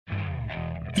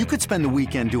You could spend the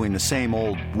weekend doing the same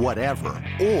old whatever,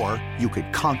 or you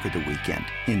could conquer the weekend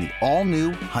in the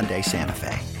all-new Hyundai Santa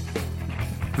Fe.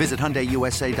 Visit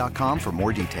HyundaiUSA.com for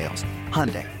more details.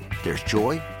 Hyundai, there's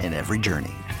joy in every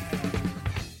journey.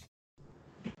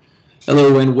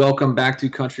 Hello and welcome back to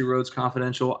Country Roads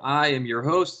Confidential. I am your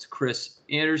host, Chris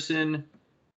Anderson.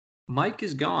 Mike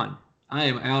is gone. I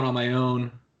am out on my own,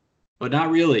 but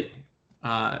not really.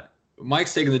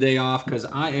 Mike's taking the day off because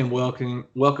I am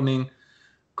welcoming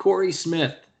Corey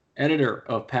Smith, editor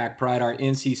of Pack Pride, our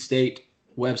NC State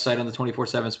website on the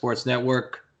 24/7 Sports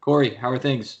Network. Corey, how are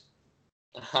things?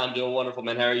 I'm doing wonderful,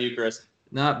 man. How are you, Chris?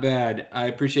 Not bad. I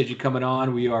appreciate you coming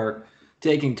on. We are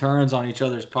taking turns on each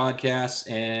other's podcasts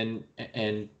and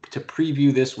to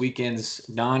preview this weekend's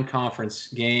non-conference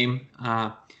game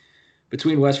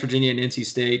between West Virginia and NC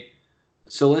State.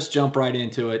 So let's jump right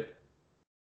into it.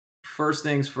 First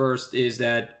things first is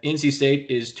that NC State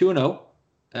is 2-0.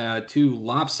 Two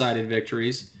lopsided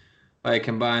victories by a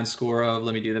combined score of,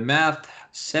 let me do the math,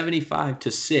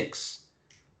 75-6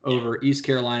 over East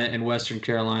Carolina and Western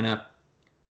Carolina.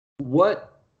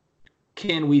 What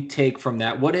can we take from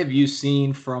that? What have you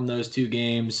seen from those two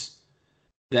games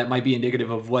that might be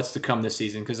indicative of what's to come this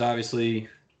season? Because obviously,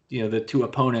 the two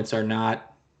opponents are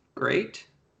not great,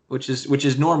 which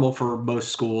is normal for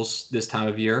most schools this time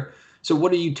of year. So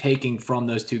what are you taking from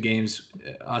those two games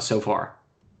so far?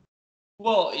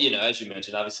 Well, as you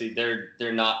mentioned, obviously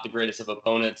they're not the greatest of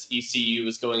opponents. ECU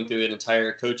was going through an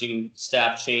entire coaching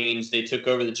staff change. They took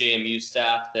over the JMU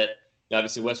staff that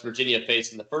obviously West Virginia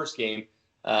faced in the first game.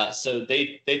 So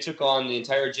they took on the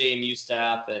entire JMU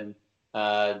staff, and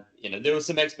there was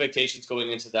some expectations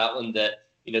going into that one that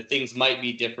things might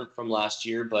be different from last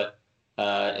year, but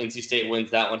NC State wins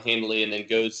that one handily and then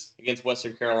goes against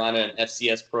Western Carolina, an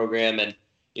FCS program, and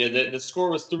the score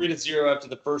was 3-0 after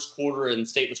the first quarter, and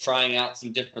State was trying out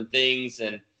some different things,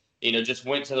 and just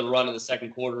went to the run in the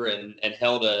second quarter and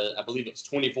held I believe it was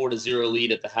 24-0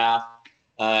 lead at the half,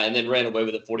 and then ran away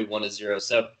with it 41-0.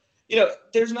 So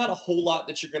there's not a whole lot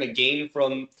that you're going to gain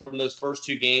from those first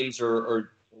two games,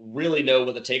 or really know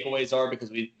what the takeaways are,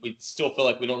 because we still feel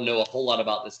like we don't know a whole lot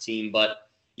about this team. But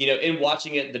in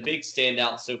watching it, the big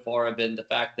standouts so far have been the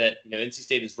fact that NC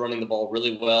State is running the ball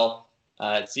really well.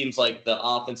 It seems like the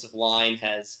offensive line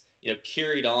has,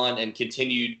 carried on and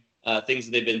continued things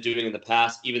that they've been doing in the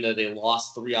past, even though they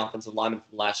lost 3 offensive linemen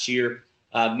from last year.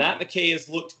 Matt McKay has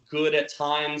looked good at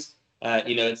times.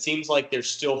 It seems like they're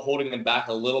still holding them back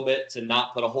a little bit to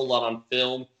not put a whole lot on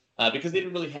film because they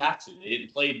didn't really have to. They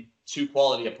didn't play 2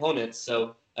 quality opponents.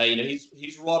 So,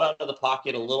 he's rolled out of the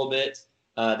pocket a little bit.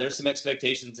 There's some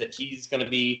expectations that he's going to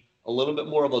be a little bit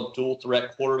more of a dual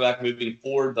threat quarterback moving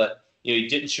forward, but he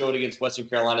didn't show it against Western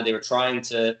Carolina. They were trying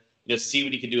to, see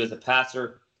what he could do as a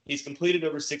passer. He's completed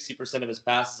over 60% of his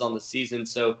passes on the season.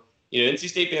 So, NC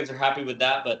State fans are happy with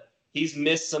that, but he's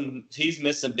missed some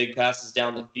big passes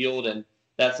down the field, and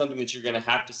that's something that you're going to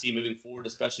have to see moving forward,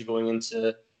 especially going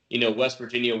into, West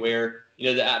Virginia, where,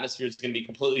 the atmosphere is going to be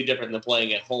completely different than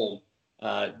playing at home.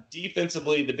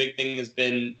 Defensively, the big thing has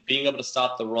been being able to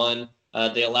stop the run.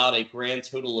 They allowed a grand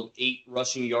total of 8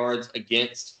 rushing yards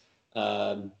against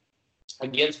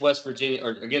Western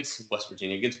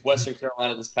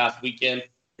Carolina this past weekend.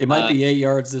 It might be 8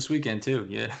 yards this weekend too.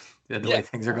 Yeah, the way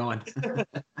things are going.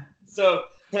 So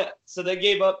they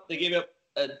gave up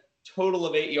a total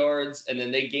of 8 yards, and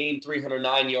then they gained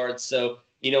 309 yards. So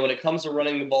when it comes to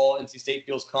running the ball, NC State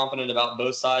feels confident about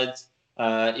both sides.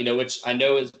 Which I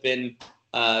know has been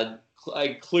a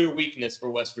clear weakness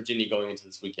for West Virginia going into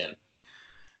this weekend.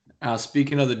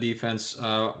 Speaking of the defense,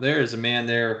 there is a man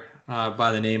there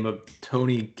by the name of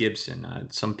Tony Gibson.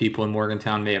 Some people in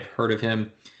Morgantown may have heard of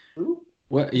him. Who?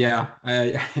 What? Yeah,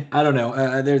 I don't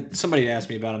know. Somebody asked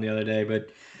me about him the other day,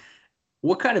 but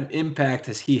what kind of impact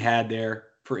has he had there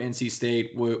for NC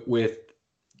State with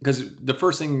because the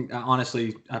first thing,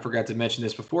 honestly, I forgot to mention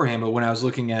this beforehand, but when I was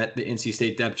looking at the NC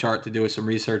State depth chart to do some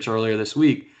research earlier this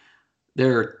week,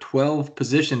 there are 12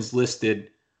 positions listed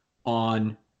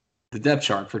on the depth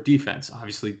chart for defense.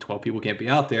 Obviously, 12 people can't be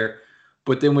out there.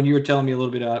 But then when you were telling me a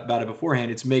little bit about it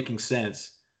beforehand, it's making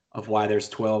sense of why there's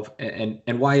 12. And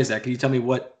why is that? Can you tell me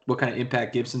what kind of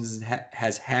impact Gibson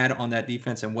has had on that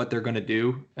defense and what they're going to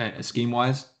do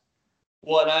scheme-wise?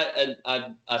 Well,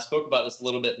 and I spoke about this a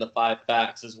little bit in the 5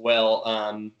 facts as well,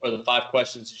 or the 5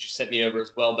 questions that you sent me over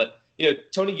as well. But,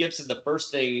 Tony Gibson,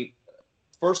 first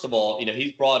of all,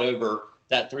 he's brought over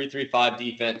that 3-3-5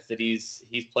 defense that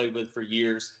he's played with for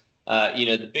years.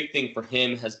 The big thing for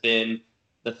him has been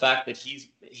the fact that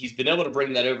he's been able to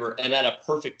bring that over, and at a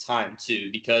perfect time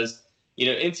too, because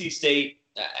NC State,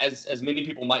 as many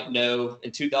people might know,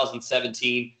 in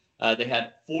 2017 They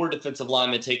had 4 defensive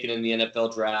linemen taken in the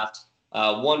NFL draft.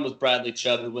 One was Bradley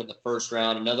Chubb, who went in the first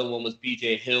round. Another one was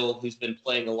B.J. Hill, who's been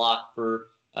playing a lot for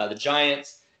the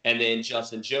Giants. And then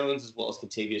Justin Jones, as well as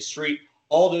Contavious Street.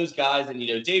 All those guys. And,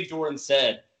 Dave Doran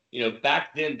said,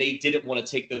 back then they didn't want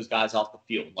to take those guys off the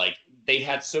field. Like, they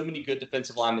had so many good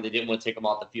defensive linemen, they didn't want to take them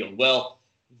off the field. Well,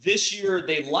 this year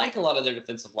they like a lot of their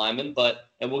defensive linemen,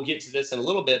 and we'll get to this in a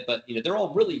little bit, but, they're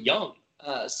all really young.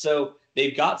 So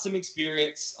they've got some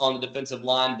experience on the defensive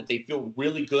line, but they feel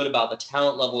really good about the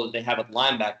talent level that they have at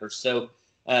linebackers. So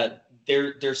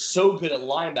they're so good at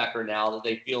linebacker now that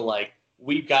they feel like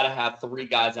we've got to have 3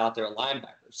 guys out there at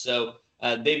linebacker. So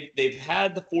they've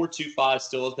had the 4-2-5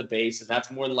 still as the base, and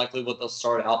that's more than likely what they'll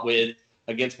start out with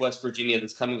against West Virginia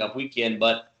this coming up weekend.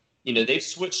 But, they've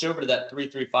switched over to that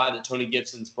 3-3-5 that Tony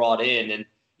Gibson's brought in. And,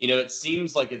 it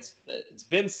seems like it's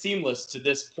been seamless to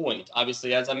this point.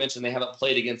 Obviously, as I mentioned, they haven't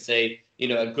played against a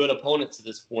good opponent to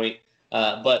this point.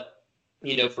 But,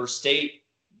 for State,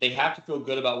 they have to feel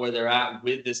good about where they're at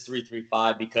with this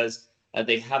 3-3-5 because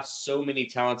they have so many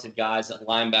talented guys at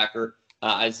linebacker.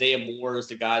 Isaiah Moore is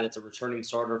the guy that's a returning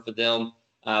starter for them,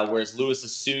 whereas Louis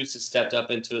Seuss has stepped up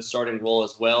into a starting role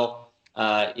as well.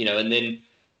 And then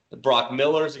Brock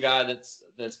Miller is a guy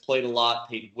that's played a lot.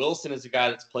 Peyton Wilson is a guy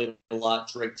that's played a lot.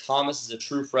 Drake Thomas is a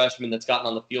true freshman that's gotten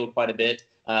on the field quite a bit.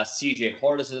 C.J.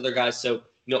 Hart is another guy. So,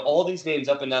 all these names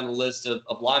up and down the list of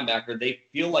linebacker, they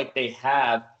feel like they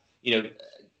have,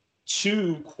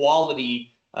 2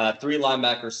 quality 3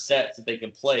 linebacker sets that they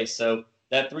can play. So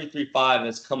that 3-3-5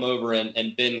 has come over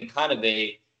and been kind of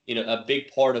a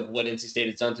big part of what NC State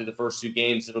has done through the first 2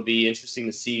 games. It'll be interesting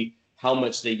to see how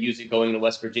much they use it going to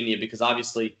West Virginia because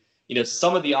obviously,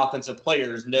 some of the offensive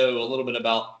players know a little bit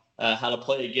about how to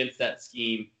play against that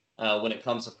scheme when it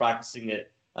comes to practicing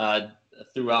it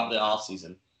throughout the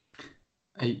offseason.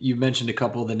 You mentioned a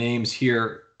couple of the names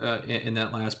here in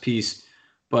that last piece,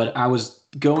 but I was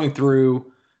going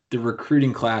through the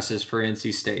recruiting classes for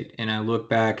NC State, and I look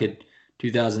back at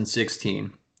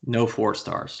 2016, no 4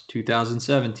 stars.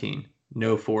 2017,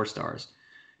 no 4 stars.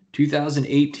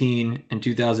 2018 and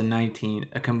 2019,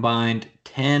 a combined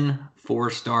 10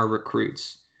 4-star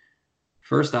recruits.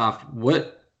 First off,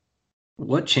 what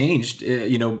changed,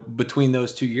 between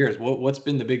those 2 years? What's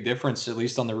been the big difference, at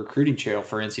least on the recruiting trail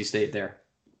for NC State there?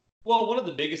 Well, one of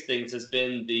the biggest things has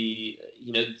been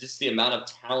just the amount of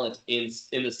talent in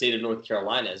the state of North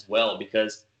Carolina as well,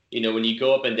 because, when you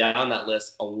go up and down that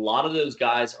list, a lot of those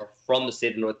guys are from the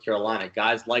state of North Carolina.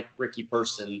 Guys like Ricky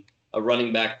Person, a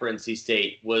running back for NC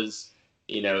State, was,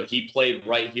 he played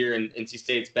right here in NC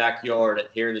State's backyard at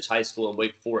Heritage High School in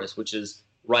Wake Forest, which is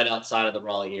right outside of the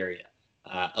Raleigh area.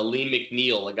 Aleem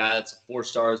McNeil, a guy that's a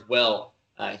 4-star as well,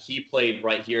 he played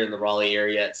right here in the Raleigh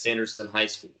area at Sanderson High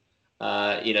School.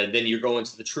 Then you're going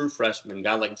to the true freshman, a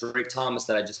guy like Drake Thomas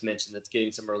that I just mentioned that's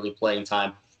getting some early playing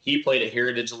time. He played at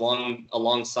Heritage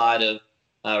alongside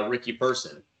of Ricky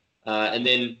Person. And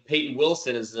then Peyton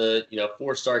Wilson is a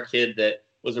 4-star kid that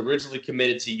was originally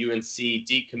committed to UNC,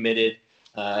 decommitted,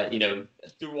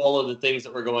 through all of the things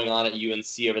that were going on at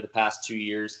UNC over the past 2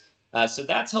 years. So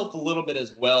that's helped a little bit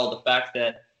as well. The fact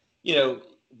that,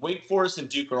 Wake Forest and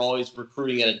Duke are always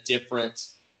recruiting at a different,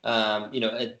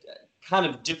 kind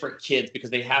of different kids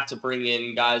because they have to bring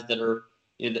in guys that are,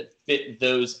 that fit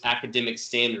those academic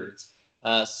standards.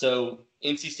 So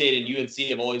NC State and UNC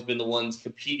have always been the ones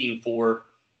competing for,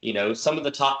 some of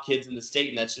the top kids in the state,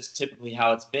 and that's just typically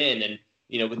how it's been. And,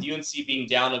 with UNC being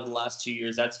down over the last 2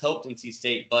 years, that's helped NC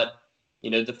State. But,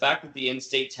 the fact that the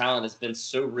in-state talent has been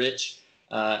so rich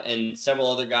and several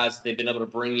other guys, they've been able to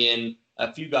bring in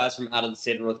a few guys from out of the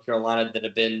state of North Carolina that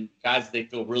have been guys that they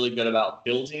feel really good about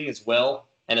building as well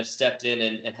and have stepped in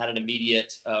and had an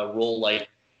immediate role. Like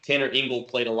Tanner Engel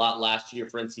played a lot last year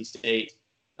for NC State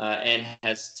and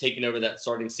has taken over that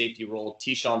starting safety role.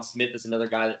 T-Shawn Smith is another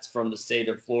guy that's from the state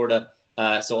of Florida.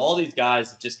 So all these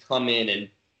guys have just come in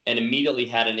and immediately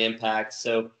had an impact.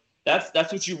 So that's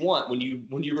what you want when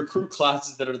you recruit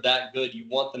classes that are that good. You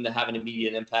want them to have an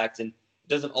immediate impact, and it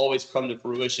doesn't always come to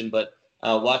fruition. But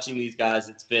watching these guys,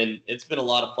 it's been a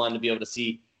lot of fun to be able to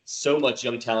see so much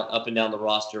young talent up and down the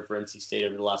roster for NC State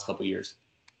over the last couple of years.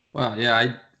 Wow,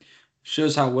 yeah,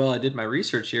 shows how well I did my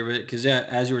research here, but because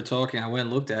as you were talking, I went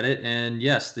and looked at it, and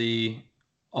yes,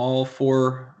 all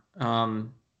 4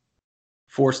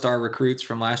 4-star recruits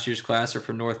from last year's class are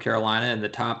from North Carolina, and the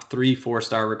top 3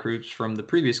 4-star recruits from the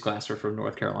previous class are from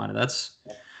North Carolina.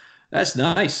 That's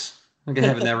nice. Look at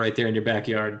having that right there in your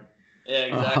backyard. Yeah,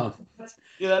 exactly.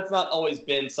 That's not always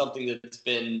been something that's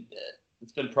been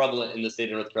prevalent in the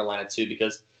state of North Carolina too,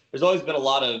 because there's always been a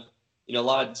lot of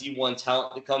D1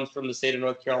 talent that comes from the state of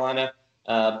North Carolina.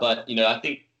 But I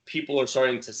think people are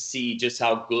starting to see just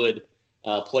how good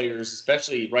players,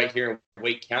 especially right here in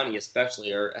Wake County,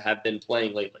 especially, have been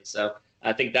playing lately. So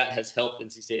I think that has helped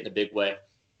NC State in a big way.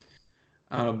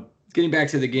 Getting back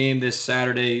to the game this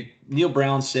Saturday, Neil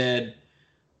Brown said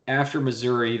after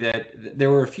Missouri that there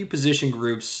were a few position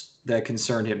groups that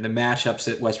concerned him, the matchups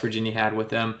that West Virginia had with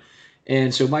them.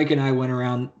 And so Mike and I went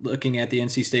around looking at the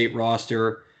NC State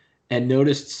roster and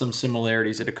noticed some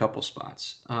similarities at a couple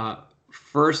spots.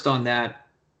 First on that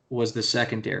was the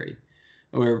secondary,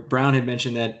 where Brown had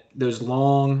mentioned that those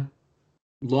long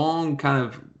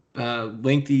kind of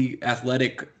lengthy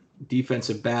athletic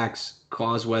defensive backs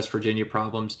cause West Virginia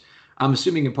problems. I'm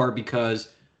assuming in part because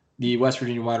the West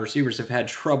Virginia wide receivers have had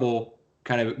trouble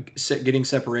kind of getting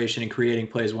separation and creating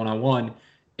plays one-on-one.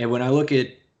 And when I look at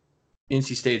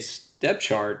NC State's depth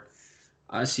chart,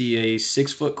 I see a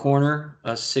 6-foot corner,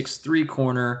 a 6'3"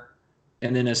 corner,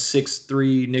 and then a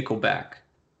 6'3" nickel back.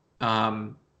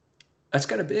 That's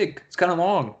kind of big. It's kind of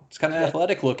long. It's kind of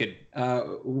athletic looking.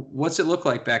 What's it look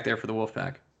like back there for the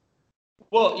Wolfpack?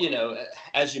 Well,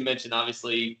 as you mentioned,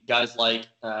 obviously guys like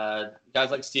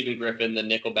Stephen Griffin, the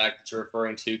nickelback that you're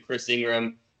referring to, Chris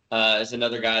Ingram is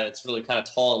another guy that's really kind of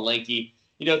tall and lanky.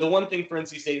 The one thing for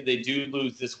NC State they do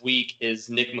lose this week is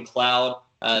Nick McLeod.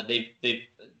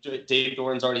 Dave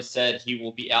Doran's already said he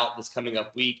will be out this coming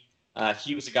up week.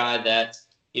 He was a guy that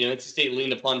NC State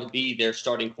leaned upon to be their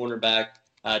starting cornerback.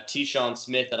 T-Shawn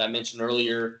Smith that I mentioned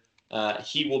earlier,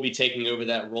 he will be taking over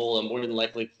that role and more than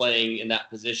likely playing in that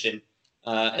position.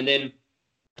 And then,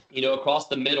 across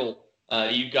the middle,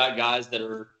 you've got guys that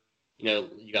are,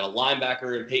 you got a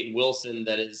linebacker in Peyton Wilson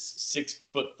that is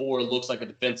 6'4", looks like a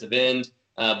defensive end,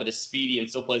 but is speedy and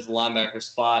still plays the linebacker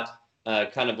spot,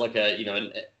 kind of like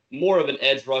more of an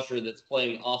edge rusher that's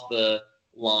playing off the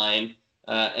line.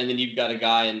 And then you've got a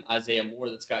guy in Isaiah Moore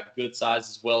that's got good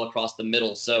size as well across the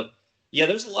middle. So, yeah,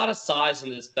 there's a lot of size in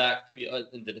this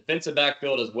in the defensive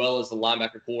backfield as well as the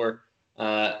linebacker core.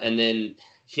 And then,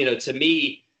 to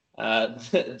me,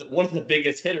 one of the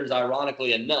biggest hitters,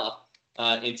 ironically enough,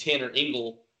 in Tanner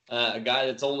Engel, a guy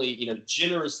that's only,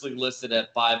 generously listed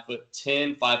at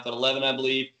 5'10", 5'11", I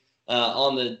believe,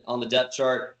 on the depth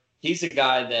chart. He's a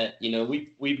guy that,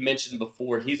 we've mentioned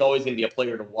before. He's always going to be a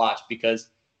player to watch because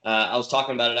I was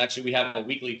talking about it. Actually, we have a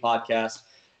weekly podcast,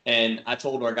 and I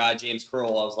told our guy, James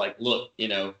Curl, I was like, look,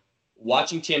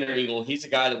 watching Tanner Engel, he's a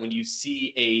guy that when you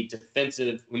see a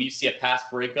pass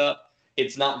breakup,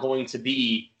 it's not going to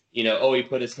be, he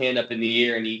put his hand up in the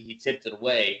air and he tipped it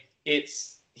away.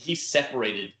 He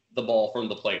separated the ball from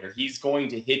the player. He's going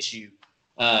to hit you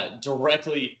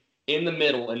directly in the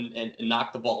middle and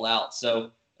knock the ball out.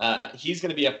 So he's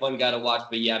going to be a fun guy to watch.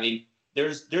 But yeah, I mean,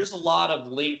 there's a lot of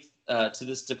length to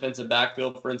this defensive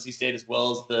backfield for NC State as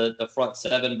well as the front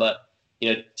seven. But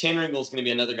Tanner Engel is going to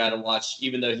be another guy to watch,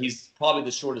 even though he's probably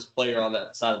the shortest player on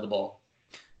that side of the ball.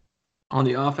 On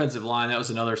the offensive line, that was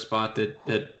another spot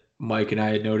that Mike and I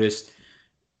had noticed.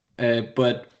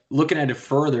 But looking at it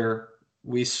further,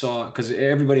 we saw, because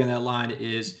everybody on that line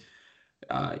is,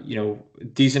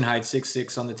 decent height,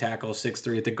 6'6" on the tackle,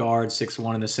 6'3" at the guard,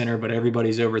 6'1" in the center, but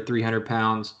everybody's over 300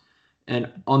 pounds.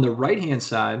 And on the right-hand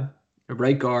side,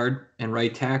 right guard and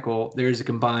right tackle, there's a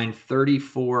combined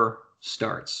 34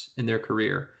 starts in their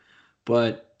career.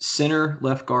 But center,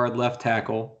 left guard, left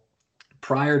tackle,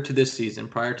 prior to this season,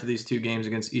 prior to these two games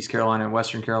against East Carolina and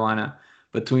Western Carolina,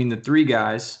 between the three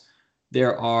guys,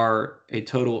 there are a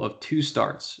total of 2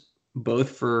 starts,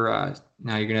 both for,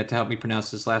 now you're going to have to help me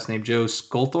pronounce this last name, Joe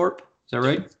Sculthorpe. Is that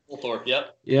right? Sculthorpe,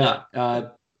 yep. Yeah.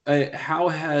 How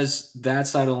has that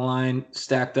side of the line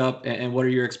stacked up, and what are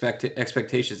your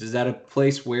expectations? Is that a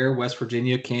place where West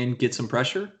Virginia can get some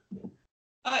pressure?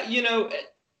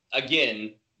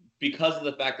 Again, because of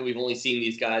the fact that we've only seen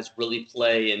these guys really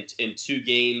play in 2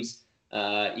 games,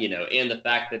 and the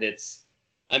fact that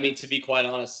to be quite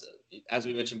honest, as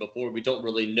we mentioned before, we don't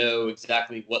really know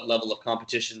exactly what level of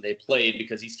competition they played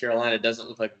because East Carolina doesn't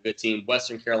look like a good team.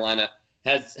 Western Carolina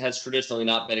has traditionally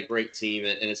not been a great team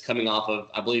and is coming off of,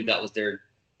 I believe that was their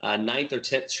 9th or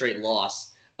 10th straight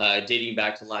loss dating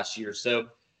back to last year. So,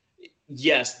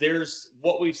 yes, there's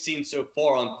what we've seen so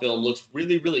far on film looks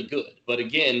really, really good. But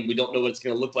again, we don't know what it's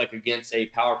going to look like against a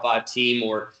Power 5 team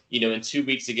or, in 2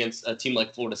 weeks against a team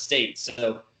like Florida State.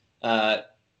 So,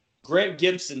 Grant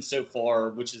Gibson so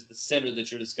far, which is the center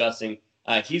that you're discussing,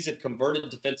 he's a converted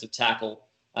defensive tackle,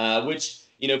 which,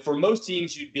 for most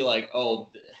teams you'd be like,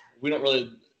 oh, we don't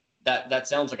really that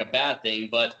sounds like a bad thing.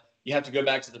 But you have to go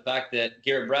back to the fact that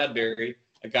Garrett Bradbury,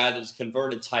 a guy that was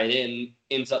converted tight end,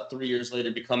 ends up 3 years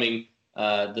later becoming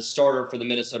the starter for the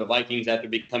Minnesota Vikings after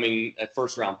becoming a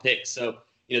first-round pick. So,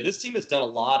 this team has done a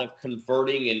lot of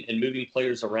converting and moving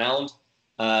players around.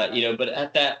 But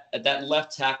at that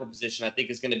left tackle position, I think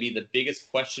is going to be the biggest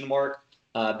question mark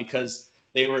because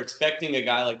they were expecting a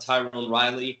guy like Tyrone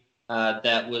Riley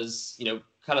that was,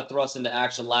 kind of thrust into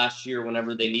action last year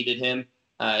whenever they needed him.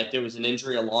 If there was an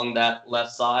injury along that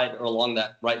left side or along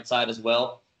that right side as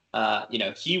well,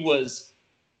 he was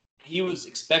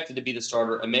expected to be the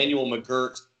starter. Emmanuel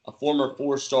McGirt, a former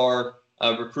 4-star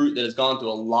recruit that has gone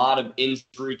through a lot of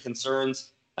injury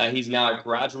concerns. He's now a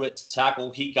graduate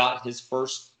tackle. He got his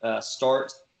first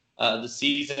start of the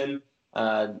season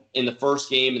in the first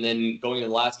game, and then going to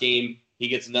the last game, he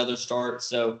gets another start.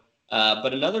 So,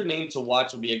 but another name to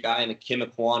watch will be a guy in Akim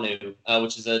Ekwonu,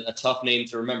 which is a tough name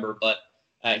to remember. But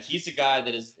he's a guy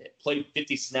that has played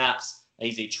 50 snaps.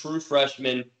 He's a true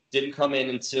freshman, didn't come in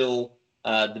until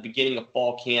the beginning of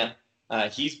fall camp.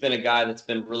 He's been a guy that's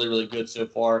been really, really good so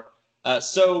far.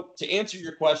 So to answer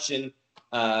your question,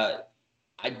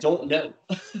 I don't know.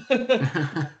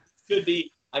 Could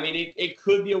be. I mean, it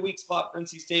could be a weak spot for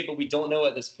NC State, but we don't know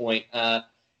at this point. The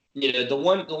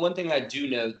one thing I do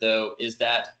know though is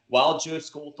that while Joe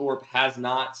Sculthorpe has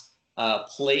not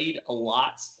played a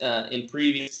lot in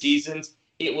previous seasons,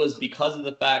 it was because of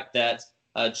the fact that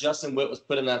Justin Witt was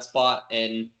put in that spot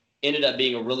and ended up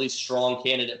being a really strong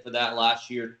candidate for that last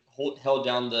year. Held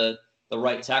down the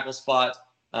right tackle spot.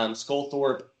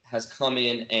 Sculthorpe has come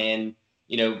in and,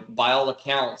 by all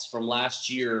accounts from last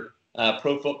year,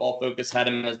 Pro Football Focus had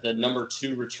him as the number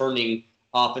 2 returning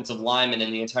offensive lineman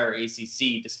in the entire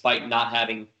ACC, despite not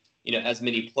having, as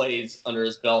many plays under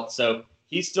his belt. So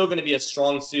he's still going to be a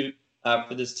strong suit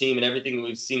for this team, and everything that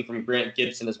we've seen from Grant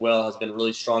Gibson as well has been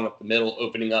really strong up the middle,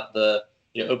 opening up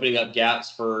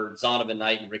gaps for Zonovan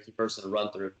Knight and Ricky Person to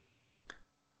run through.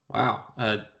 Wow.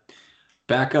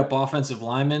 Backup offensive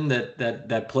linemen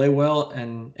that play well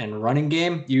and running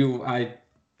game.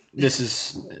 This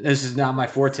is not my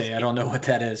forte. I don't know what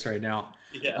that is right now.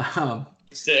 Yeah.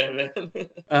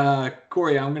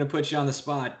 Corey, I'm going to put you on the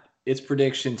spot. It's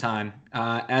prediction time.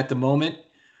 At the moment,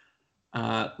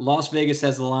 Las Vegas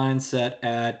has the line set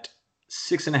at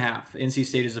 6.5. NC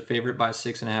State is a favorite by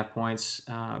 6.5 points.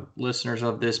 Listeners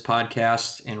of this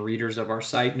podcast and readers of our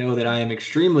site know that I am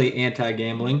extremely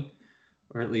anti-gambling,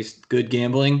 or at least good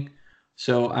gambling.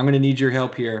 So I'm going to need your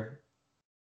help here.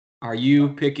 Are you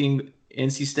picking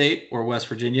NC State or West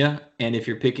Virginia? And if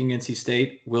you're picking NC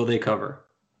State, will they cover?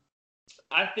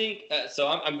 I think so.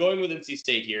 I'm going with NC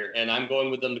State here, and I'm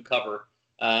going with them to cover.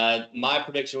 My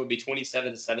prediction would be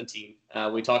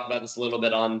 27-17. We talked about this a little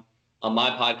bit on my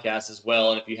podcast as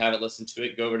well. And if you haven't listened to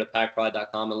it, go over to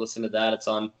packpride.com and listen to that.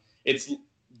 It's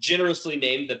generously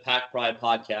named the Pack Pride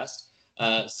Podcast,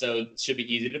 so it should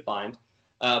be easy to find.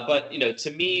 But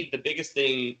to me, the biggest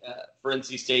thing for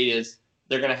NC State is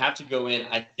they're going to have to go in.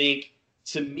 I think,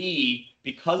 to me,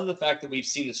 because of the fact that we've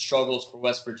seen the struggles for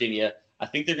West Virginia, I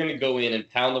think they're going to go in and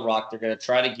pound the rock. They're going to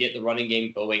try to get the running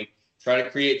game going, try to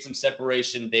create some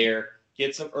separation there,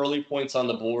 get some early points on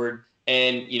the board.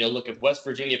 And, look, if West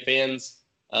Virginia fans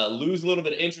lose a little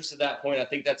bit of interest at that point, I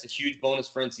think that's a huge bonus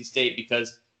for NC State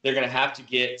because they're going to have to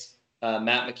get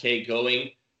Matt McKay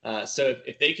going. So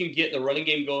if they can get the running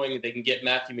game going, if they can get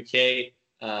Matthew McKay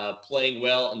playing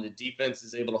well and the defense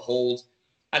is able to hold,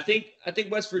 I think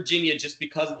West Virginia, just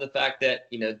because of the fact that,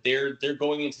 they're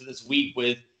going into this week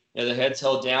with their heads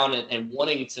held down and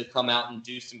wanting to come out and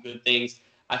do some good things,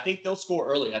 I think they'll score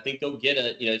early. I think they'll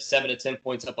get 7 to 10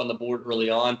 points up on the board early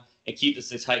on and keep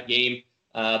this a tight game.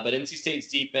 But NC State's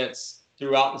defense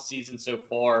throughout the season so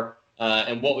far,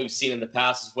 and what we've seen in the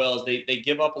past as well, is they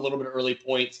give up a little bit of early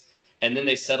points and then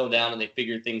they settle down and they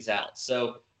figure things out.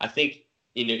 So I think,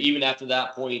 even after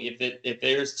that point, if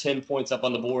there's 10 points up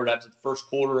on the board after the first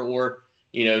quarter or,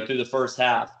 through the first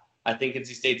half, I think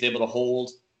NC State's able to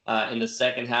hold in the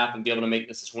second half and be able to make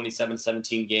this a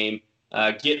 27-17 game.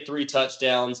 Get 3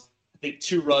 touchdowns, I think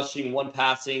 2 rushing, 1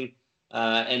 passing,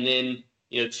 and then,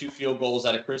 2 field goals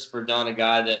out of Christopher Dunn, a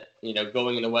guy that,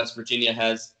 going into West Virginia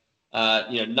has,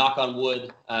 knock on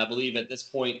wood, I believe at this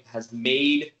point has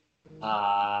made,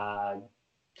 I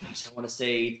want to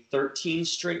say 13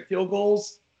 straight field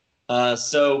goals.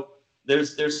 So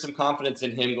there's some confidence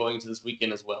in him going to this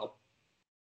weekend as well.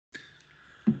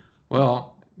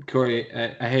 Well, Corey,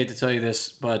 I hate to tell you this,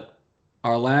 but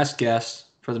our last guest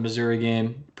for the Missouri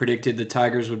game predicted the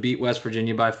Tigers would beat West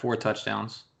Virginia by 4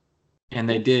 touchdowns. And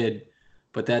they did,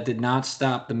 but that did not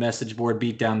stop the message board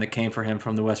beatdown that came for him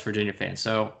from the West Virginia fans.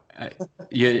 So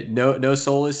no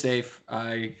soul is safe.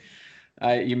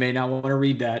 You may not want to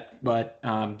read that, but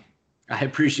I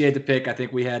appreciate the pick. I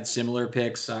think we had similar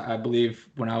picks. I believe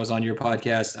when I was on your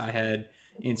podcast, I had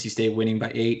NC State winning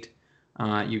by 8.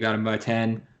 You got them by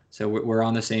 10. So we're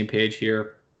on the same page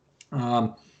here.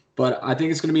 But I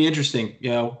think it's going to be interesting.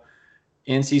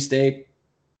 NC State,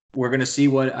 we're going to see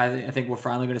what I think we're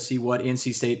finally going to see what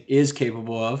NC State is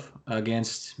capable of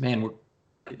against,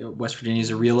 West Virginia is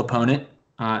a real opponent.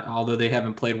 Although they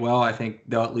haven't played well, I think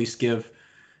they'll at least give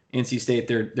NC State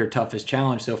their toughest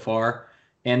challenge so far.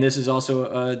 And this is also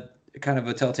a kind of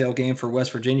a telltale game for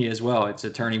West Virginia as well. It's a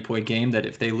turning point game that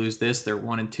if they lose this, they're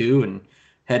 1-2 and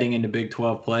heading into Big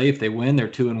 12 play. If they win, they're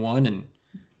 2-1 and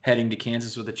heading to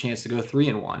Kansas with a chance to go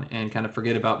 3-1 and kind of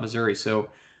forget about Missouri. So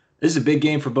this is a big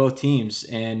game for both teams.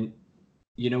 And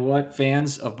you know what,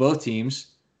 fans of both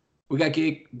teams, we got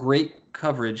great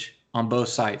coverage on both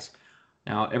sides.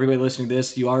 Now, everybody listening to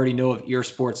this, you already know of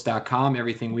earsports.com,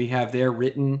 everything we have there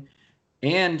written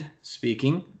and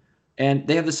speaking. And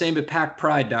they have the same at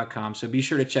packpride.com. So be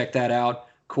sure to check that out.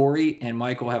 Corey and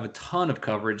Michael have a ton of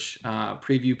coverage,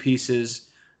 preview pieces,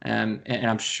 and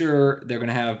I'm sure they're going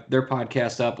to have their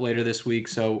podcast up later this week.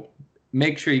 So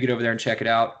make sure you get over there and check it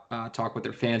out. Talk with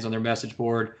their fans on their message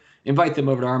board. Invite them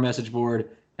over to our message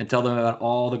board and tell them about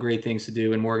all the great things to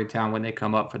do in Morgantown when they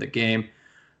come up for the game.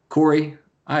 Corey,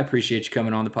 I appreciate you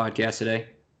coming on the podcast today.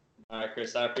 All right,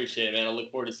 Chris, I appreciate it, man. I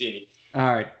look forward to seeing you.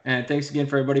 All right. And thanks again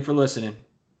for everybody for listening.